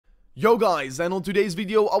Yo guys, and on today's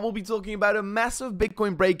video I will be talking about a massive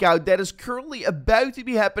Bitcoin breakout that is currently about to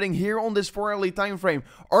be happening here on this 4-hourly time frame.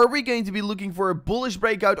 Are we going to be looking for a bullish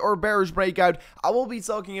breakout or bearish breakout? I will be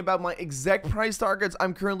talking about my exact price targets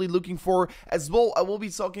I'm currently looking for. As well, I will be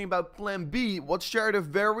talking about plan B, what shared a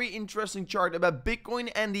very interesting chart about Bitcoin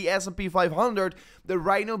and the S&P 500 that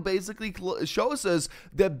right now basically shows us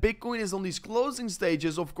that Bitcoin is on these closing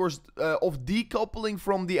stages, of course, of decoupling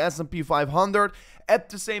from the S&P 500. At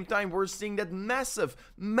the same time, we're seeing that massive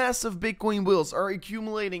Bitcoin wheels are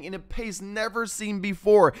accumulating in a pace never seen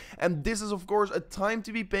before. And this is, of course, a time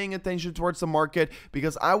to be paying attention towards the market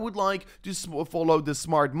because I would like to follow the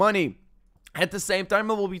smart money. At the same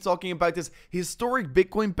time, I will be talking about this historic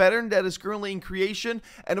Bitcoin pattern that is currently in creation.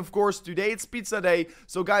 And of course, today it's pizza day.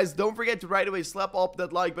 So guys, don't forget to right away slap up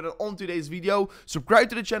that like button on today's video. Subscribe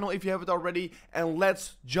to the channel if you haven't already. And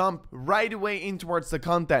let's jump right away in towards the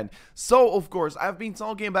content. So, of course, I've been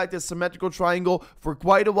talking about this symmetrical triangle for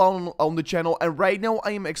quite a while on the channel. And right now,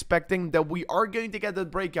 I am expecting that we are going to get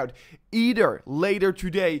that breakout either later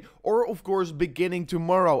today or, of course, beginning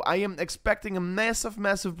tomorrow. I am expecting a massive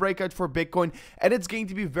breakout for Bitcoin. And it's going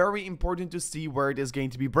to be very important to see where it is going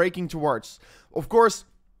to be breaking towards. Of course,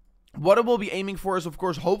 what I will be aiming for is, of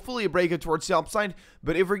course, hopefully a breakout towards the upside.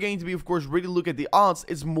 But if we're going to be, of course, really look at the odds,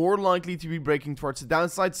 it's more likely to be breaking towards the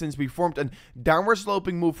downside since we formed a downward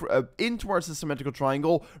sloping move in towards the symmetrical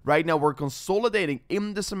triangle. Right now, we're consolidating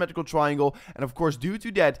in the symmetrical triangle. And, of course, due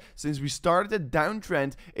to that, since we started a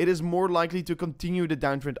downtrend, it is more likely to continue the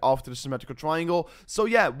downtrend after the symmetrical triangle. So,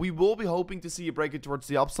 yeah, we will be hoping to see a breakout towards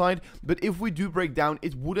the upside. But if we do break down,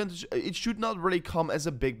 it should not really come as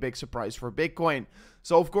a big surprise for Bitcoin.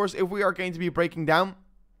 So, of course, if we are going to be breaking down,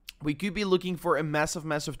 we could be looking for a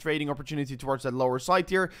massive trading opportunity towards that lower side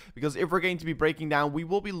here, because if we're going to be breaking down, we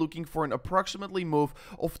will be looking for an approximately move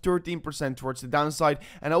of 13% towards the downside,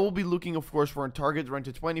 and I will be looking, of course, for a target around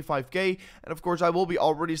the 25k, and of course, I will be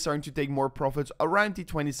already starting to take more profits around the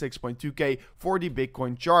 26.2k for the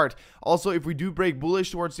Bitcoin chart. Also, if we do break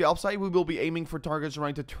bullish towards the upside, we will be aiming for targets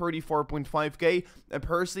around the 34.5k, and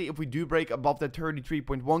personally, if we do break above the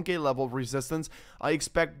 33.1k level of resistance, I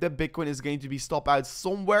expect that Bitcoin is going to be stopped out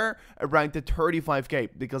somewhere around the 35k,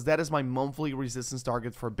 because that is my monthly resistance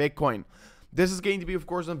target for Bitcoin. This is going to be, of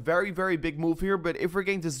course, a very big move here, but if we're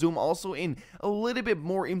going to zoom also in a little bit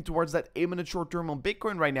more in towards that imminent short term on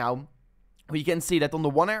Bitcoin right now, we can see that on the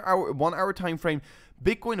one hour time frame,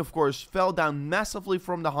 Bitcoin, of course, fell down massively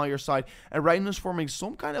from the higher side, and right now is forming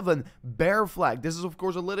some kind of a bear flag. This is, of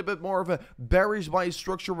course, a little bit more of a bearish buy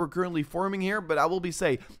structure we're currently forming here, but I will be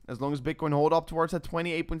say, as long as Bitcoin hold up towards that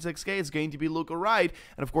 28.6k, it's going to be look alright,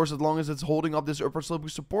 and of course, as long as it's holding up this upper sloping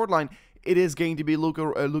support line, it is going to be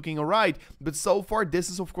looking alright. But so far, this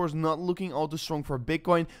is, of course, not looking all too strong for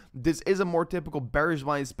Bitcoin. This is a more typical bearish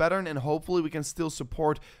bias pattern, and hopefully we can still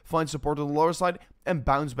find support on the lower side and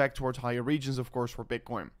bounce back towards higher regions, of course, for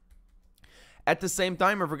Bitcoin. At the same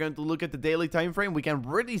time, if we're going to look at the daily time frame, we can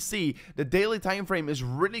really see the daily time frame is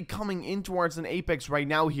really coming in towards an apex right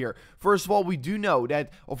now here. First of all, we do know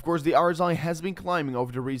that, of course, the RSI has been climbing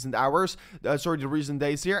over the recent the recent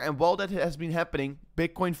days here, and while that has been happening,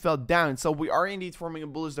 Bitcoin fell down. So we are indeed forming a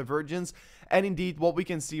bullish divergence. And indeed, what we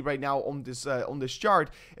can see right now on this chart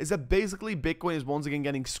is that basically Bitcoin is once again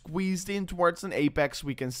getting squeezed in towards an apex.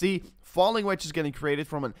 We can see falling wedges getting created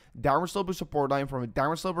from a downward sloping support line, from a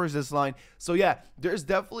downward sloping resistance line. So yeah, there's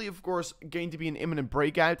definitely, of course, going to be an imminent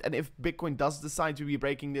breakout. And if Bitcoin does decide to be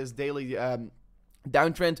breaking this daily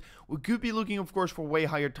downtrend, we could be looking, of course, for way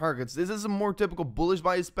higher targets. This is a more typical bullish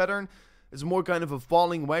bias pattern. It's more kind of a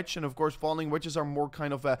falling wedge, and of course falling wedges are more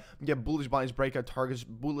kind of a bullish bias breakout targets,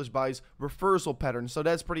 bullish bias reversal pattern. So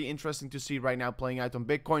that's pretty interesting to see right now playing out on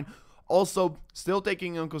Bitcoin. Also, still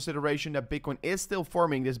taking into consideration that Bitcoin is still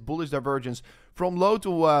forming this bullish divergence from low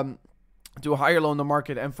to a higher low in the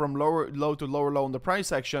market, and from lower low to lower low in the price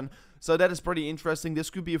section. So that is pretty interesting. This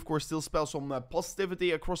could be, of course, still spell some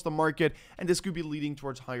positivity across the market, and this could be leading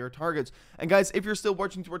towards higher targets. And guys, if you're still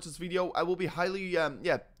watching towards this video, I will be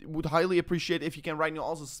would highly appreciate if you can right now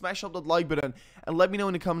also smash up that like button and let me know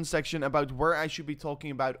in the comment section about where I should be talking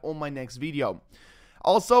about on my next video.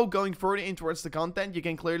 Also, going further in towards the content, you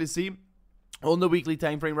can clearly see on the weekly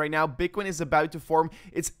time frame right now, Bitcoin is about to form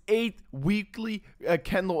its 8th weekly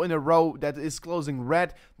candle in a row that is closing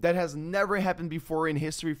red. That has never happened before in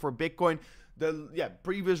history for Bitcoin. The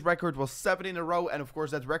previous record was 7 in a row, and of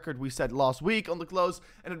course that record we set last week on the close,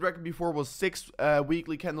 and the record before was 6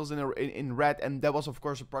 weekly candles in red, and that was of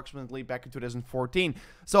course approximately back in 2014.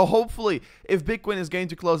 So hopefully, if Bitcoin is going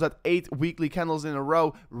to close at 8 weekly candles in a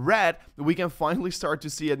row red, we can finally start to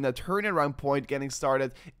see a turnaround point getting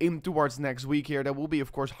started in towards next week here. That will be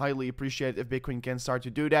of course highly appreciated if Bitcoin can start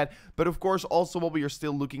to do that. But of course also what we are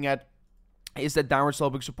still looking at is that downward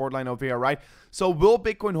sloping support line over here, right? So will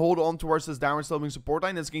Bitcoin hold on towards this downward sloping support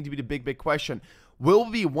line? That's going to be the big question. Will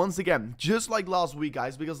we, once again, just like last week,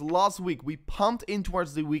 guys, because last week we pumped in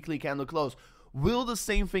towards the weekly candle close. Will the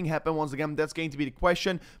same thing happen once again? That's going to be the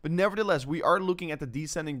question. But nevertheless, we are looking at the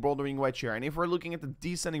descending bouldering wedge here. And if we're looking at the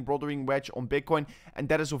descending bouldering wedge on Bitcoin, and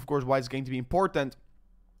that is of course why it's going to be important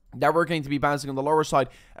that we're going to be bouncing on the lower side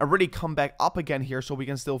and really come back up again here so we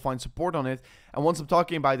can still find support on it. And once I'm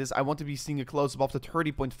talking about this, I want to be seeing a close above the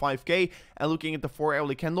 30.5k, and looking at the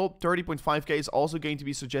 4-hourly candle, 30.5k is also going to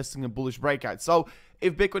be suggesting a bullish breakout. So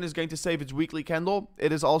if Bitcoin is going to save its weekly candle,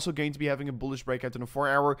 it is also going to be having a bullish breakout on the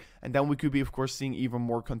 4-hour, and then we could be of course seeing even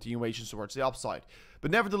more continuations towards the upside. But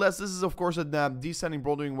nevertheless, this is of course a descending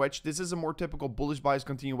bouldering wedge. This is a more typical bullish bias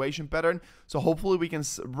continuation pattern. So hopefully we can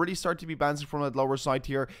really start to be bouncing from that lower side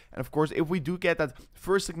here. And of course, if we do get that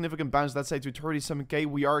first significant bounce, let's say to 37k,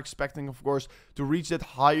 we are expecting of course to reach that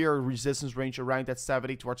higher resistance range around that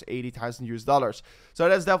 70 towards 80,000 US dollars. So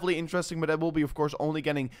that's definitely interesting, but that will be of course only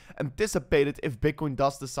getting anticipated if Bitcoin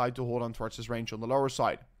does decide to hold on towards this range on the lower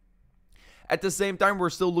side. At the same time, we're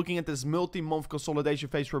still looking at this multi-month consolidation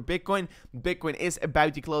phase for Bitcoin. Bitcoin is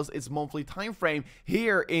about to close its monthly time frame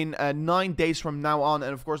here in 9 days from now on.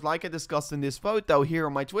 And of course, like I discussed in this photo here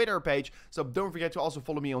on my Twitter page, so don't forget to also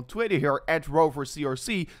follow me on Twitter here at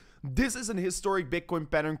RoverCRC. This is an historic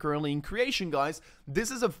Bitcoin pattern currently in creation, guys.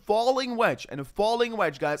 This is a falling wedge, and a falling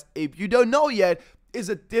wedge, guys, if you don't know yet, is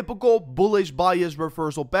a typical bullish bias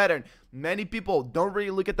reversal pattern. Many people don't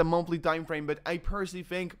really look at the monthly time frame, but I personally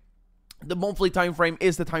think the monthly time frame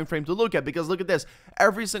is the time frame to look at, because look at this.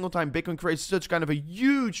 Every single time Bitcoin creates such kind of a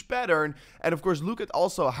huge pattern, and of course look at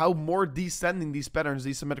also how more descending these patterns,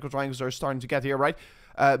 these symmetrical triangles are starting to get here, right?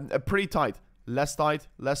 Pretty tight. Less tight,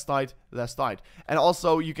 less tight, less tight. And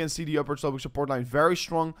also you can see the upward sloping support line very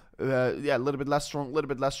strong. Yeah, a little bit less strong,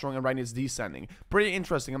 and right now it's descending. Pretty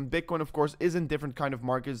interesting. And Bitcoin of course is in different kind of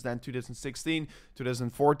markets than 2016,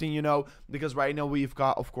 2014, you know, because right now we've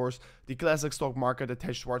got of course the classic stock market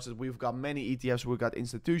attached towards it. We've got many ETFs, we've got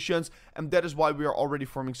institutions, and that is why we are already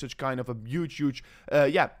forming such kind of a huge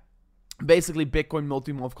basically Bitcoin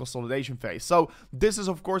multi-month consolidation phase. So this is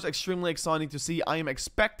of course extremely exciting to see. I am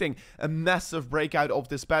expecting a massive breakout of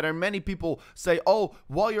this pattern. Many people say, oh,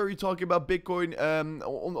 why are you talking about Bitcoin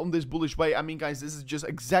on this bullish way? I mean, guys, this is just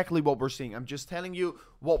exactly what we're seeing. I'm just telling you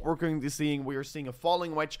what we're going to be seeing. We are seeing a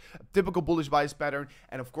falling wedge, a typical bullish bias pattern,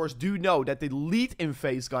 and of course do know that the lead-in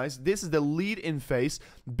phase, guys, this is the lead-in phase.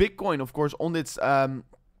 Bitcoin of course on its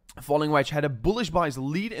falling wedge had a bullish bias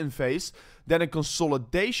lead-in phase, then a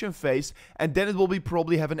consolidation phase, and then it will be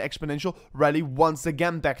probably have an exponential rally once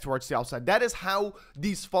again back towards the upside. That is how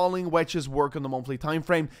these falling wedges work on the monthly time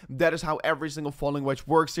frame. That is how every single falling wedge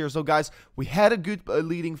works here. So guys, we had a good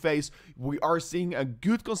leading phase, we are seeing a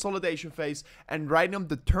good consolidation phase, and right now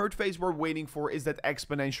the third phase we're waiting for is that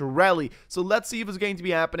exponential rally. So let's see if it's going to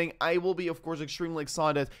be happening. I will be of course extremely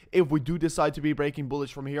excited if we do decide to be breaking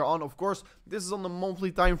bullish from here on. Of course, this is on the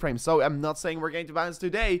monthly time frame, so I'm not saying we're going to bounce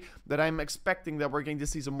today, that I'm expecting that we're going to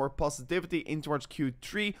see some more positivity in towards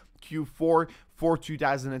Q3, Q4 for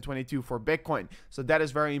 2022 for Bitcoin. So that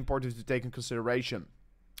is very important to take in consideration.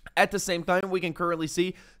 At the same time, we can currently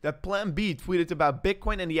see that Plan B tweeted about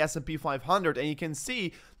Bitcoin and the S&P 500, and you can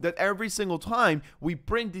see that every single time we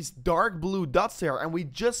print these dark blue dots here, and we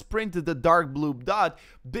just printed the dark blue dot,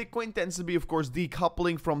 Bitcoin tends to be, of course,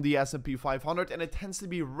 decoupling from the S&P 500, and it tends to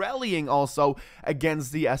be rallying also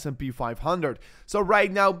against the S&P 500. So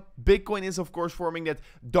right now, Bitcoin is, of course, forming that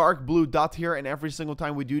dark blue dot here, and every single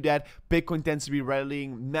time we do that, Bitcoin tends to be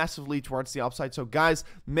rallying massively towards the upside. So guys,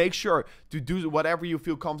 make sure to do whatever you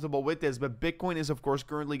feel comfortable with this, but Bitcoin is of course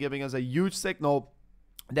currently giving us a huge signal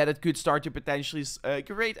that it could start to potentially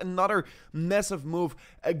create another massive move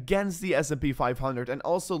against the S&P 500. And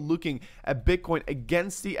also looking at Bitcoin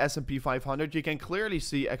against the S&P 500, you can clearly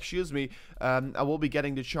see, I will be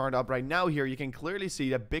getting the chart up right now here. You can clearly see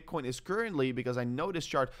that Bitcoin is currently, because I know this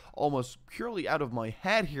chart almost purely out of my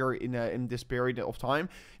head here in this period of time,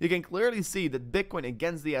 you can clearly see that Bitcoin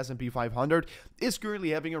against the S&P 500 is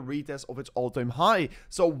currently having a retest of its all-time high.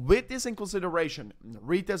 So with this in consideration,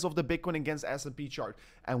 retest of the Bitcoin against S&P chart,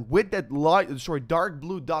 and with that dark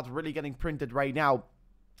blue dot really getting printed right now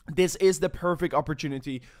this is the perfect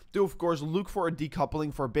opportunity to, of course, look for a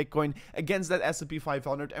decoupling for Bitcoin against that S&P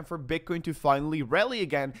 500 and for Bitcoin to finally rally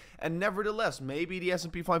again. And nevertheless, maybe the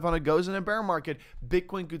S&P 500 goes in a bear market,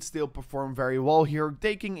 Bitcoin could still perform very well here,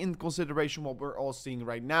 taking in consideration what we're all seeing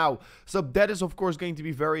right now. So that is, of course, going to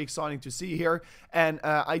be very exciting to see here. And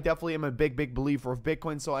I definitely am a big believer of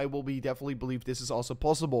Bitcoin, so I will definitely believe this is also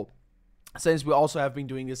possible, since we also have been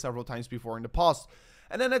doing this several times before in the past.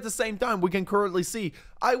 And then at the same time, we can currently see,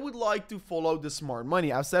 I would like to follow the smart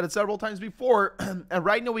money. I've said it several times before, and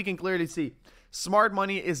right now we can clearly see smart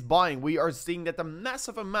money is buying. We are seeing that the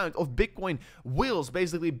massive amount of Bitcoin wheels,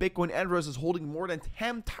 basically Bitcoin addresses holding more than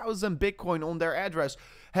 10,000 Bitcoin on their address,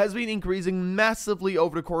 has been increasing massively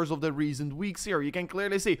over the course of the recent weeks here. You can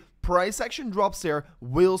clearly see price action drops here,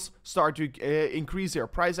 wheels start to increase here.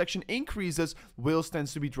 Price action increases, wheels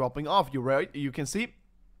tends to be dropping off. You can see.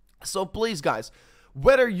 So please, guys,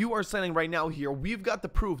 whether you are selling right now here, we've got the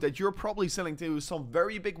proof that you're probably selling to some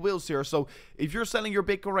very big wheels here. So if you're selling your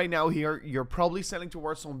Bitcoin right now here, you're probably selling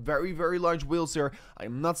towards some very large wheels here.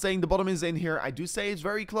 I'm not saying the bottom is in here. I do say it's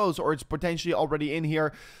very close, or it's potentially already in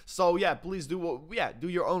here. So yeah, please do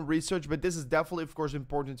your own research. But this is definitely, of course,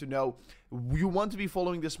 important to know. You want to be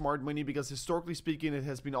following the smart money because historically speaking, it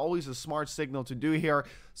has been always a smart signal to do here.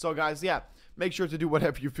 So guys, yeah, make sure to do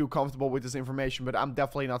whatever you feel comfortable with this information, but I'm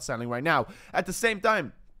definitely not selling right now. At the same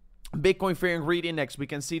time, Bitcoin Fear and Greed Index, we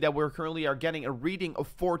can see that we're currently getting a reading of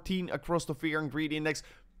 14 across the Fear and Greed Index.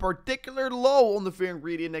 Particular low on the Fear and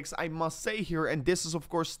Greed Index, I must say here, and this is of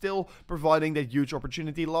course still providing that huge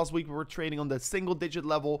opportunity. Last week we were trading on the single digit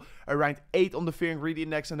level around 8 on the Fear and Greed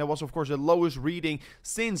Index, and that was of course the lowest reading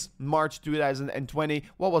since March 2020,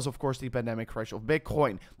 what was of course the pandemic crash of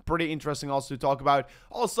Bitcoin. Pretty interesting also to talk about.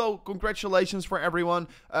 Also, congratulations for everyone.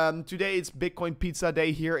 Today it's Bitcoin Pizza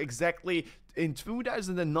Day here, exactly in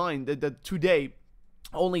 2009, today,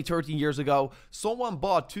 only 13 years ago, someone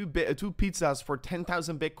bought two pizzas for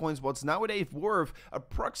 10,000 Bitcoins, what's nowadays worth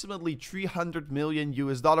approximately $300 million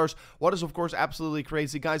US. What is, of course, absolutely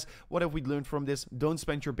crazy. Guys, what have we learned from this? Don't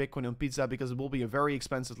spend your Bitcoin on pizza because it will be a very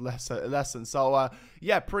expensive lesson. So,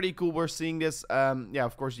 yeah, pretty cool. We're seeing this, yeah,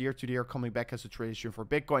 of course, year to year coming back as a tradition for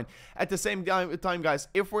Bitcoin. At the same time, guys,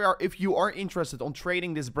 if you are interested on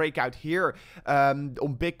trading this breakout here on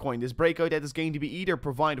Bitcoin, this breakout that is going to be either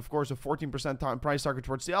provide, of course, a 14% price target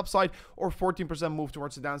towards the upside or 14% move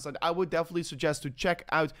towards the downside, I would definitely suggest to check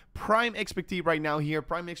out Prime XPT right now here.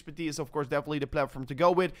 Prime XPT is of course definitely the platform to go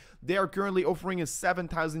with. They are currently offering a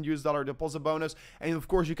 $7,000 US deposit bonus, and of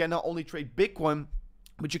course you can not only trade Bitcoin,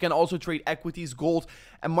 but you can also trade equities, gold,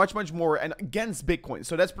 and much more, and against Bitcoin.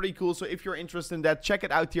 So that's pretty cool. So if you're interested in that, check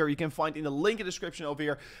it out here. You can find in the link in the description over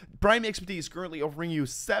here. Prime XPT is currently offering you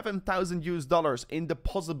 $7,000 US in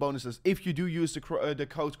deposit bonuses if you do use the code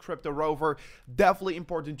CryptoRover. Definitely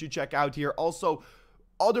important to check out here. Also,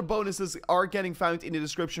 other bonuses are getting found in the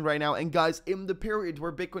description right now. And guys, in the period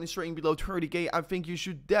where Bitcoin is trading below 30K, I think you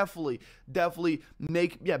should definitely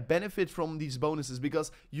benefit from these bonuses,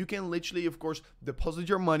 because you can literally, of course, deposit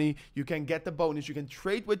your money, you can get the bonus, you can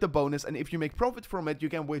trade with the bonus, and if you make profit from it, you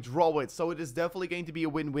can withdraw it. So it is definitely going to be a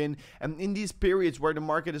win-win. And in these periods where the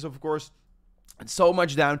market is, of course, so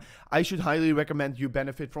much down, I should highly recommend you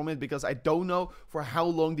benefit from it, because I don't know for how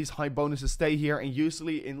long these high bonuses stay here, and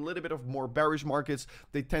usually in a little bit of more bearish markets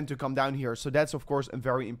they tend to come down here. So that's of course a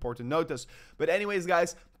very important notice. But anyways,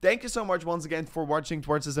 guys, thank you so much once again for watching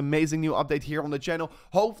towards this amazing new update here on the channel.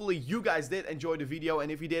 Hopefully you guys did enjoy the video,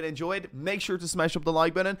 and if you did enjoy it, make sure to smash up the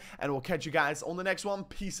like button, and we'll catch you guys on the next one.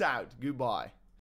 Peace out. Goodbye.